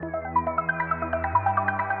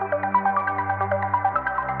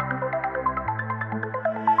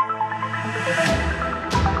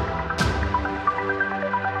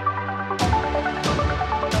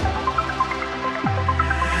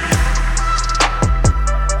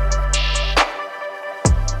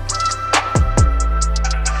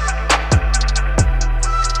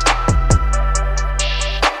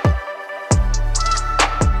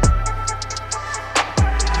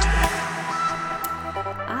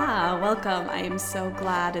Welcome. I am so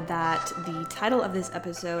glad that the title of this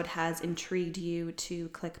episode has intrigued you to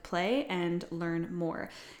click play and learn more.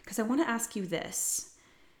 Because I want to ask you this.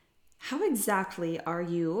 How exactly are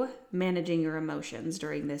you managing your emotions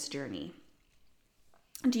during this journey?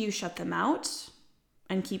 Do you shut them out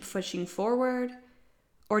and keep pushing forward?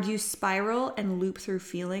 Or do you spiral and loop through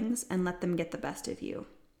feelings and let them get the best of you?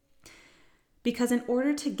 Because in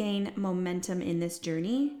order to gain momentum in this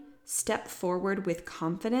journey, step forward with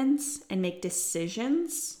confidence and make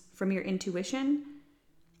decisions from your intuition,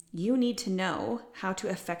 you need to know how to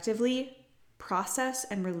effectively process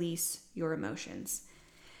and release your emotions.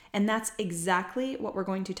 And that's exactly what we're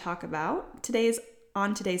going to talk about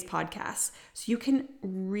on today's podcast. So you can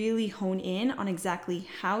really hone in on exactly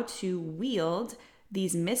how to wield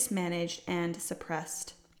these mismanaged and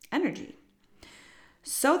suppressed energy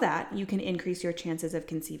so that you can increase your chances of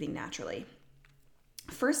conceiving naturally.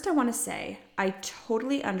 First, I want to say I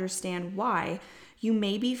totally understand why you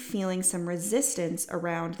may be feeling some resistance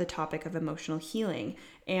around the topic of emotional healing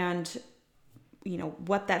and,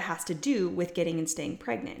 what that has to do with getting and staying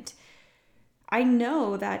pregnant. I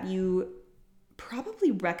know that you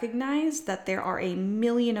probably recognize that there are a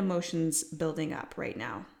million emotions building up right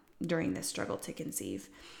now during this struggle to conceive.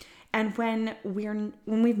 And when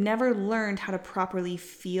we've never learned how to properly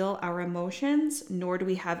feel our emotions, nor do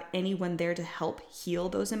we have anyone there to help heal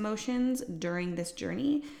those emotions during this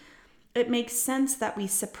journey, it makes sense that we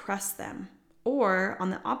suppress them. Or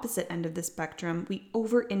on the opposite end of the spectrum, we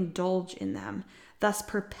overindulge in them, thus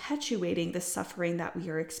perpetuating the suffering that we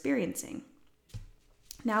are experiencing.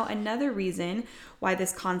 Now, another reason why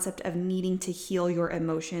this concept of needing to heal your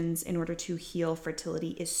emotions in order to heal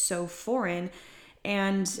fertility is so foreign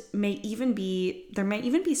and there may even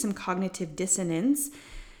be some cognitive dissonance,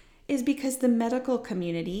 is because the medical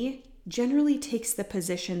community generally takes the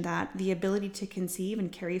position that the ability to conceive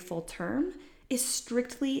and carry full term is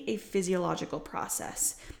strictly a physiological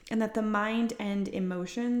process and that the mind and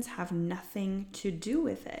emotions have nothing to do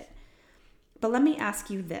with it. But let me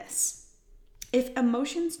ask you this. If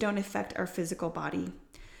emotions don't affect our physical body,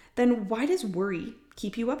 then why does worry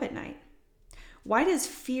keep you up at night? Why does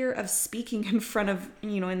fear of speaking in the front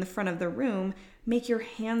of the room make your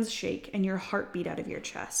hands shake and your heart beat out of your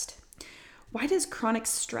chest? Why does chronic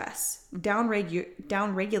stress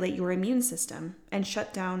downregulate your immune system and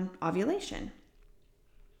shut down ovulation?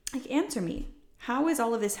 Answer me. How is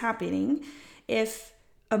all of this happening if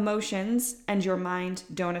emotions and your mind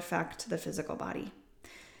don't affect the physical body?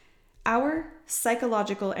 Our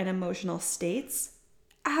psychological and emotional states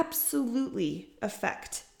absolutely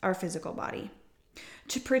affect our physical body.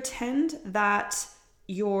 To pretend that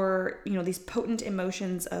these potent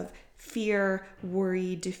emotions of fear,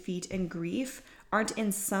 worry, defeat, and grief aren't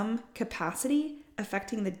in some capacity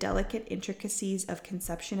affecting the delicate intricacies of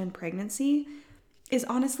conception and pregnancy is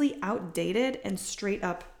honestly outdated and straight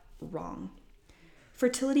up wrong.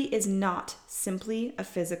 Fertility is not simply a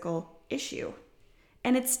physical issue.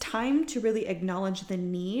 And it's time to really acknowledge the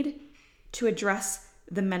need to address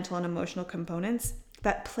the mental and emotional components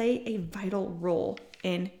that play a vital role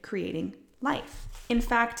in creating life. In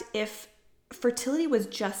fact, if fertility was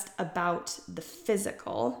just about the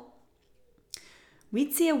physical,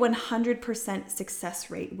 we'd see a 100% success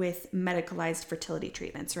rate with medicalized fertility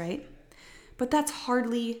treatments, right? But that's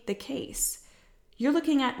hardly the case. You're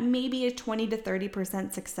looking at maybe a 20 to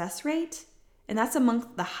 30% success rate, and that's among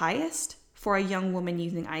the highest for a young woman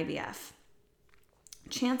using IVF.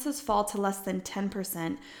 Chances fall to less than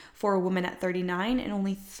 10% for a woman at 39 and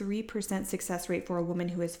only 3% success rate for a woman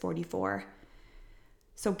who is 44.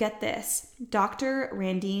 So get this, Dr.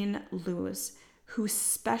 Randine Lewis, who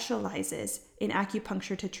specializes in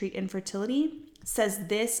acupuncture to treat infertility, says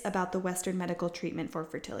this about the Western medical treatment for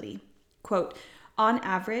fertility. Quote, on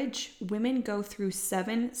average, women go through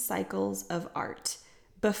 7 cycles of art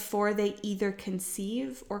before they either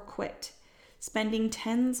conceive or quit, spending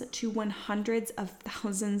tens to hundreds of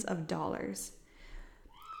thousands of dollars.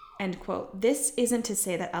 End quote. This isn't to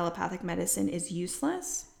say that allopathic medicine is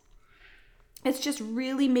useless. It's just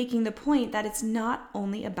really making the point that it's not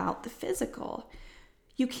only about the physical.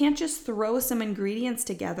 You can't just throw some ingredients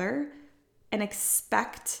together and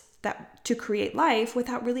expect that to create life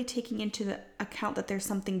without really taking into account that there's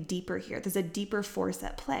something deeper here. There's a deeper force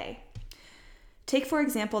at play. Take, for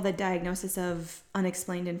example, the diagnosis of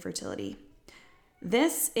unexplained infertility.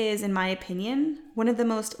 This is, in my opinion, one of the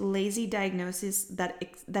most lazy diagnoses that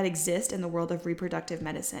exist in the world of reproductive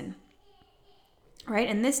medicine. Right?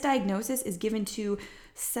 And this diagnosis is given to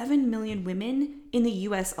 7 million women in the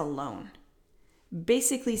US alone.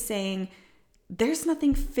 Basically saying there's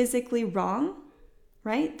nothing physically wrong,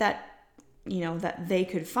 right? That that they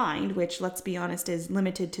could find, which, let's be honest, is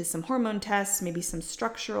limited to some hormone tests, maybe some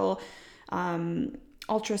structural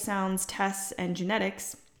ultrasounds, tests, and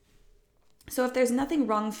genetics. So if there's nothing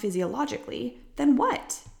wrong physiologically, then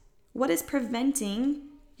what? What is preventing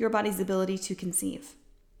your body's ability to conceive?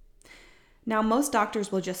 Now, most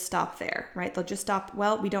doctors will just stop there, right? They'll just stop,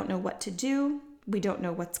 well, we don't know what to do. We don't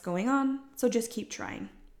know what's going on, so just keep trying.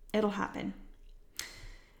 It'll happen.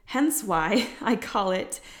 Hence why I call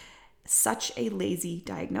it such a lazy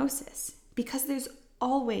diagnosis, because there's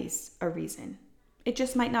always a reason. It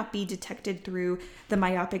just might not be detected through the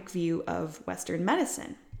myopic view of Western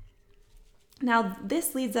medicine. Now,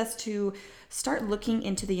 this leads us to start looking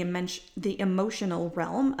into the emotional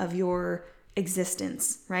realm of your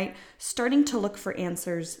existence, right? Starting to look for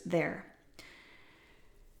answers there.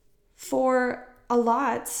 For a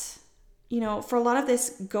lot of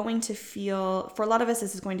this is going to feel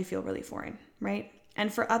really foreign, right?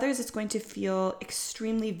 And for others, it's going to feel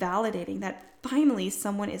extremely validating that finally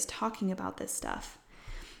someone is talking about this stuff.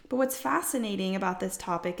 But what's fascinating about this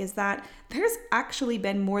topic is that there's actually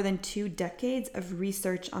been more than 2 decades of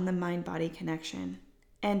research on the mind-body connection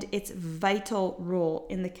and its vital role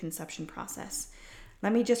in the conception process.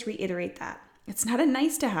 Let me just reiterate that. It's not a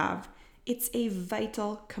nice to have, it's a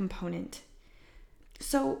vital component.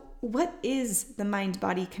 So what is the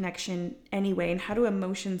mind-body connection anyway, and how do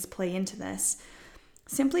emotions play into this?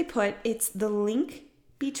 Simply put, it's the link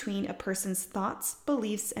between a person's thoughts,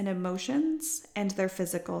 beliefs, and emotions and their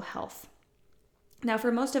physical health. Now,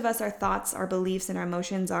 for most of us, our thoughts, our beliefs, and our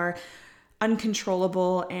emotions are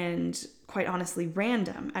uncontrollable and, quite honestly,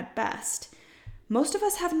 random at best. Most of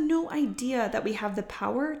us have no idea that we have the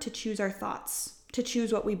power to choose our thoughts, to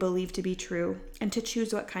choose what we believe to be true, and to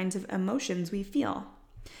choose what kinds of emotions we feel.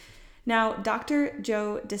 Now, Dr.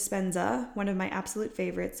 Joe Dispenza, one of my absolute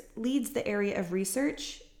favorites, leads the area of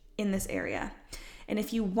research in this area. And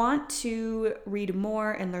if you want to read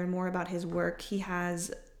more and learn more about his work, he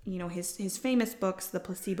has, his famous books, The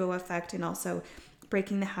Placebo Effect, and also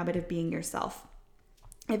Breaking the Habit of Being Yourself.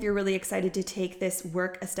 If you're really excited to take this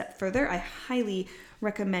work a step further, I highly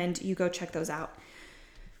recommend you go check those out.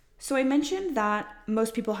 So I mentioned that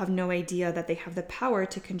most people have no idea that they have the power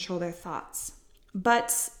to control their thoughts.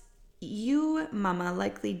 But you, mama,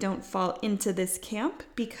 likely don't fall into this camp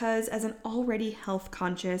because as an already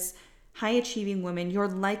health-conscious, high-achieving woman,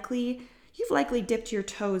 you've likely dipped your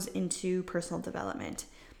toes into personal development.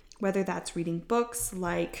 Whether that's reading books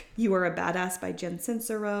like You Are a Badass by Jen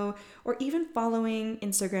Sincero, or even following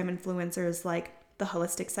Instagram influencers like The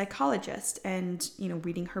Holistic Psychologist and,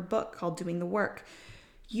 reading her book called Doing the Work.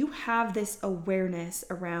 You have this awareness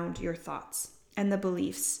around your thoughts and the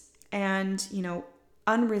beliefs and,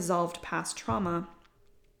 unresolved past trauma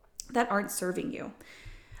that aren't serving you.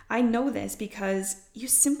 I know this because you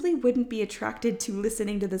simply wouldn't be attracted to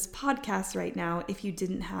listening to this podcast right now if you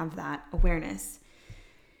didn't have that awareness.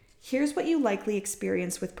 Here's what you likely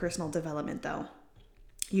experience with personal development, though.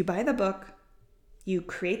 You buy the book, you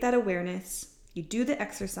create that awareness, you do the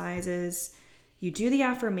exercises, you do the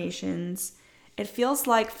affirmations. It feels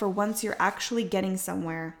like for once you're actually getting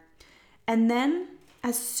somewhere. And then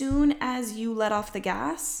as soon as you let off the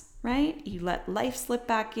gas, right? You let life slip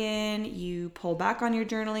back in, you pull back on your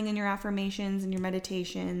journaling and your affirmations and your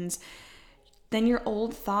meditations, then your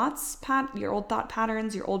old thoughts, your old thought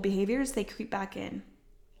patterns, your old behaviors, they creep back in,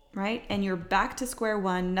 right? And you're back to square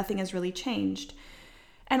one, nothing has really changed.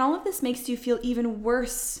 And all of this makes you feel even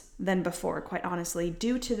worse than before, quite honestly,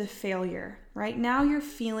 due to the failure, right? Now you're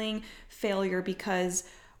feeling failure because,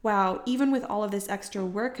 wow, even with all of this extra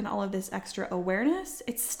work and all of this extra awareness,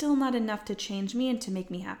 it's still not enough to change me and to make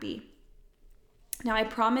me happy. Now, I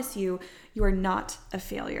promise you, you are not a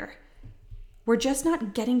failure. We're just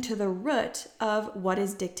not getting to the root of what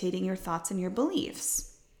is dictating your thoughts and your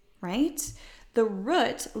beliefs, right? The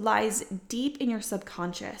root lies deep in your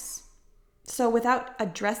subconscious. So without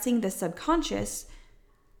addressing the subconscious,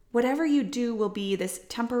 whatever you do will be this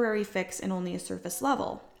temporary fix and only a surface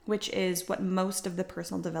level, which is what most of the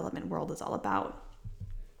personal development world is all about.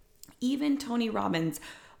 Even Tony Robbins,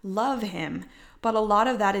 love him, but a lot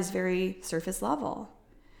of that is very surface level.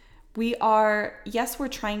 We're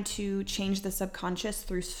trying to change the subconscious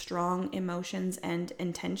through strong emotions and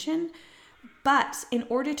intention, but in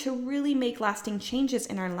order to really make lasting changes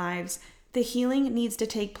in our lives, the healing needs to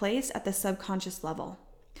take place at the subconscious level.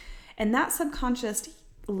 And that subconscious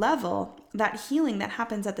level, that healing that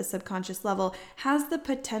happens at the subconscious level, has the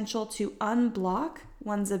potential to unblock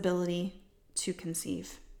one's ability to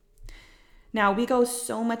conceive. Now, we go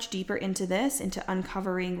so much deeper into this, into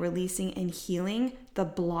uncovering, releasing, and healing the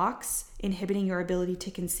blocks inhibiting your ability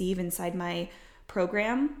to conceive inside my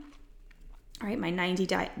program. all right, my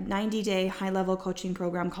 90-day high-level coaching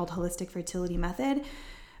program called Holistic Fertility Method.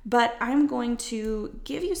 But I'm going to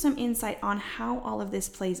give you some insight on how all of this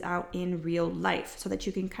plays out in real life so that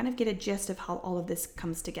you can kind of get a gist of how all of this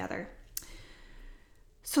comes together.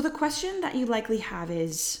 So the question that you likely have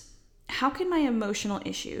is, how can my emotional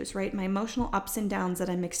issues, right, my emotional ups and downs that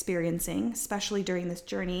I'm experiencing, especially during this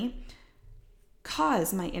journey,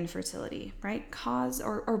 cause my infertility, right? Cause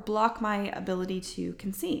or block my ability to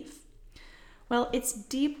conceive? Well, it's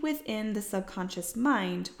deep within the subconscious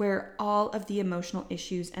mind where all of the emotional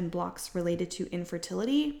issues and blocks related to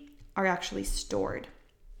infertility are actually stored.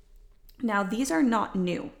 Now, these are not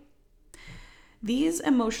new. These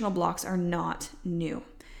emotional blocks are not new.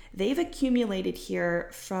 They've accumulated here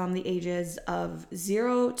from the ages of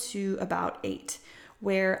 0 to about 8,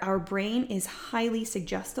 where our brain is highly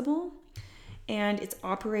suggestible and it's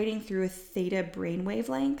operating through a theta brain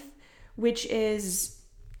wavelength, which is,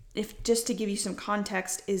 if just to give you some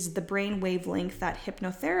context, is the brain wavelength that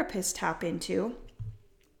hypnotherapists tap into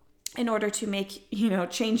in order to make,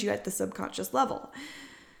 change you at the subconscious level.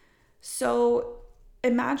 So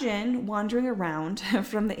imagine wandering around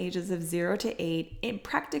from the ages of 0 to 8,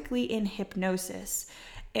 practically in hypnosis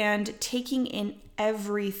and taking in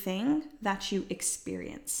everything that you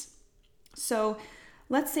experience. So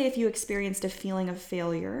let's say if you experienced a feeling of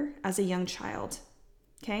failure as a young child,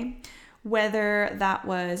 okay? Whether that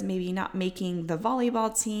was maybe not making the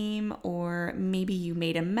volleyball team, or maybe you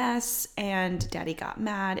made a mess and daddy got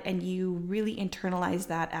mad and you really internalized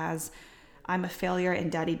that as, I'm a failure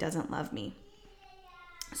and daddy doesn't love me.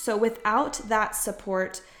 So without that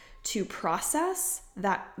support to process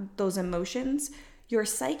those emotions, your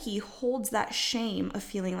psyche holds that shame of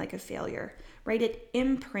feeling like a failure, right? It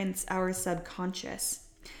imprints our subconscious.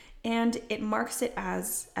 And it marks it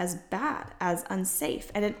as bad, as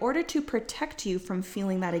unsafe. And in order to protect you from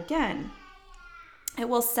feeling that again, it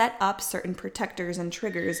will set up certain protectors and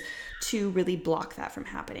triggers to really block that from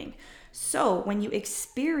happening. So when you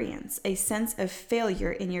experience a sense of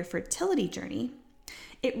failure in your fertility journey,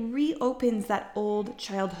 it reopens that old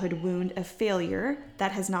childhood wound of failure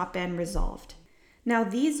that has not been resolved. Now,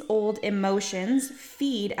 these old emotions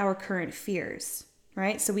feed our current fears,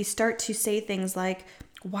 right? So we start to say things like,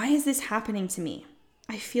 why is this happening to me?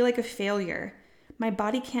 I feel like a failure. My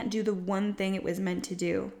body can't do the one thing it was meant to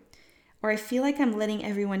do. Or I feel like I'm letting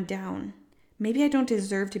everyone down. Maybe I don't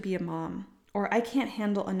deserve to be a mom. Or I can't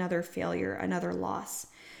handle another failure, another loss.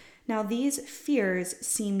 Now, these fears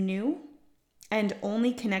seem new and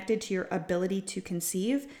only connected to your ability to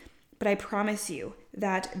conceive, but I promise you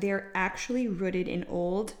that they're actually rooted in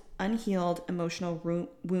old, unhealed emotional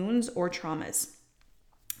wounds or traumas.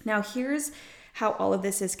 Now, here's how all of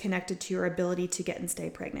this is connected to your ability to get and stay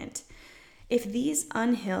pregnant. If these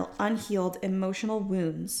unhealed emotional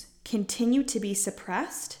wounds continue to be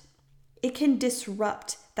suppressed, it can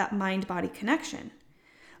disrupt that mind-body connection,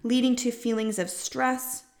 leading to feelings of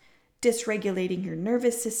stress, dysregulating your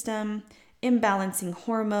nervous system, imbalancing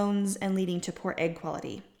hormones, and leading to poor egg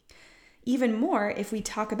quality. Even more, if we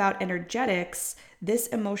talk about energetics, this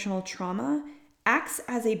emotional trauma acts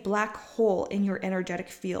as a black hole in your energetic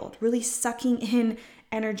field, really sucking in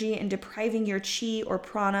energy and depriving your chi or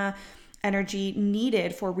prana energy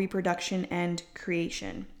needed for reproduction and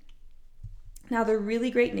creation. Now, the really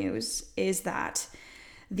great news is that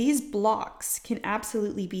these blocks can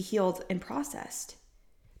absolutely be healed and processed.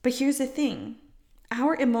 But here's the thing,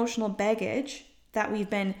 our emotional baggage that we've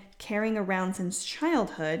been carrying around since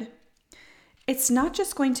childhood, it's not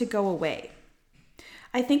just going to go away.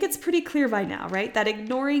 I think it's pretty clear by now, right? That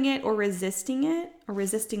ignoring it or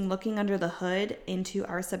resisting looking under the hood into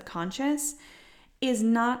our subconscious is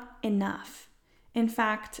not enough. In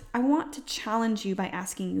fact, I want to challenge you by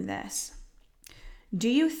asking you this. Do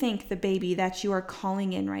you think the baby that you are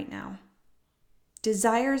calling in right now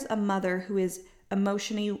desires a mother who is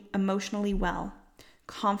emotionally well,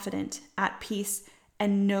 confident, at peace,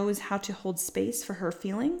 and knows how to hold space for her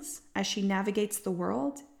feelings as she navigates the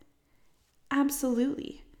world?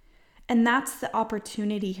 Absolutely. And that's the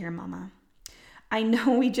opportunity here, Mama. I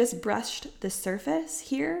know we just brushed the surface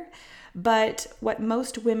here, but what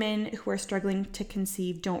most women who are struggling to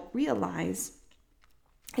conceive don't realize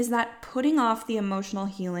is that putting off the emotional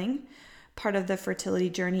healing part of the fertility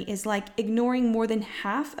journey is like ignoring more than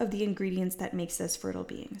half of the ingredients that makes us fertile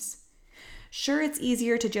beings. Sure, it's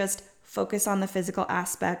easier to just focus on the physical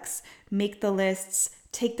aspects, make the lists,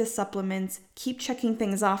 take the supplements, keep checking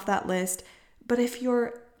things off that list. But if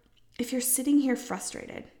you're sitting here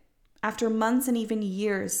frustrated after months and even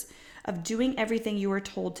years of doing everything you were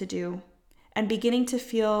told to do and beginning to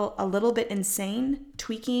feel a little bit insane,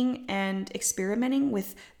 tweaking and experimenting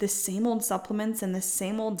with the same old supplements and the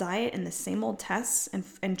same old diet and the same old tests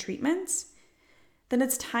and treatments, then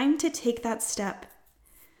it's time to take that step,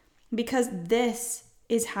 because this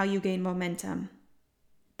is how you gain momentum.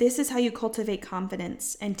 This is how you cultivate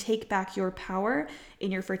confidence and take back your power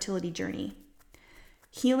in your fertility journey.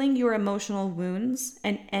 Healing your emotional wounds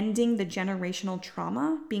and ending the generational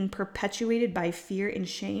trauma being perpetuated by fear and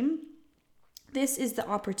shame. This is the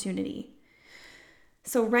opportunity.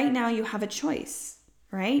 So right now you have a choice,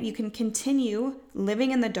 right? You can continue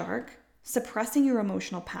living in the dark, suppressing your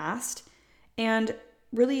emotional past, and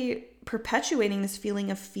really perpetuating this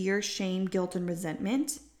feeling of fear, shame, guilt, and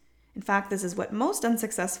resentment. In fact, this is what most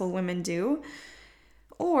unsuccessful women do.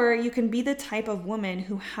 Or you can be the type of woman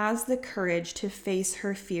who has the courage to face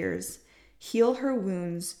her fears, heal her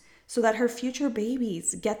wounds, so that her future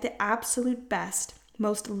babies get the absolute best,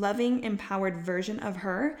 most loving, empowered version of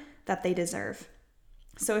her that they deserve.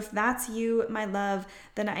 So if that's you, my love,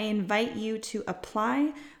 then I invite you to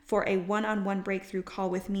apply for a one-on-one breakthrough call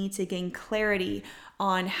with me to gain clarity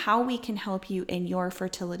on how we can help you in your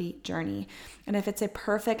fertility journey. And if it's a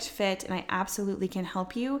perfect fit and I absolutely can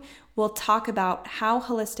help you, we'll talk about how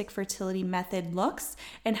holistic fertility method looks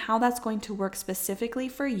and how that's going to work specifically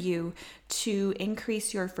for you to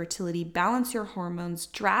increase your fertility, balance your hormones,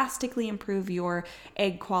 drastically improve your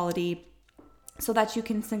egg quality, so that you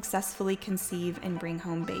can successfully conceive and bring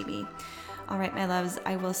home baby. All right, my loves,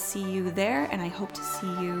 I will see you there, and I hope to see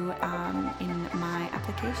you in my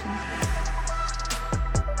application.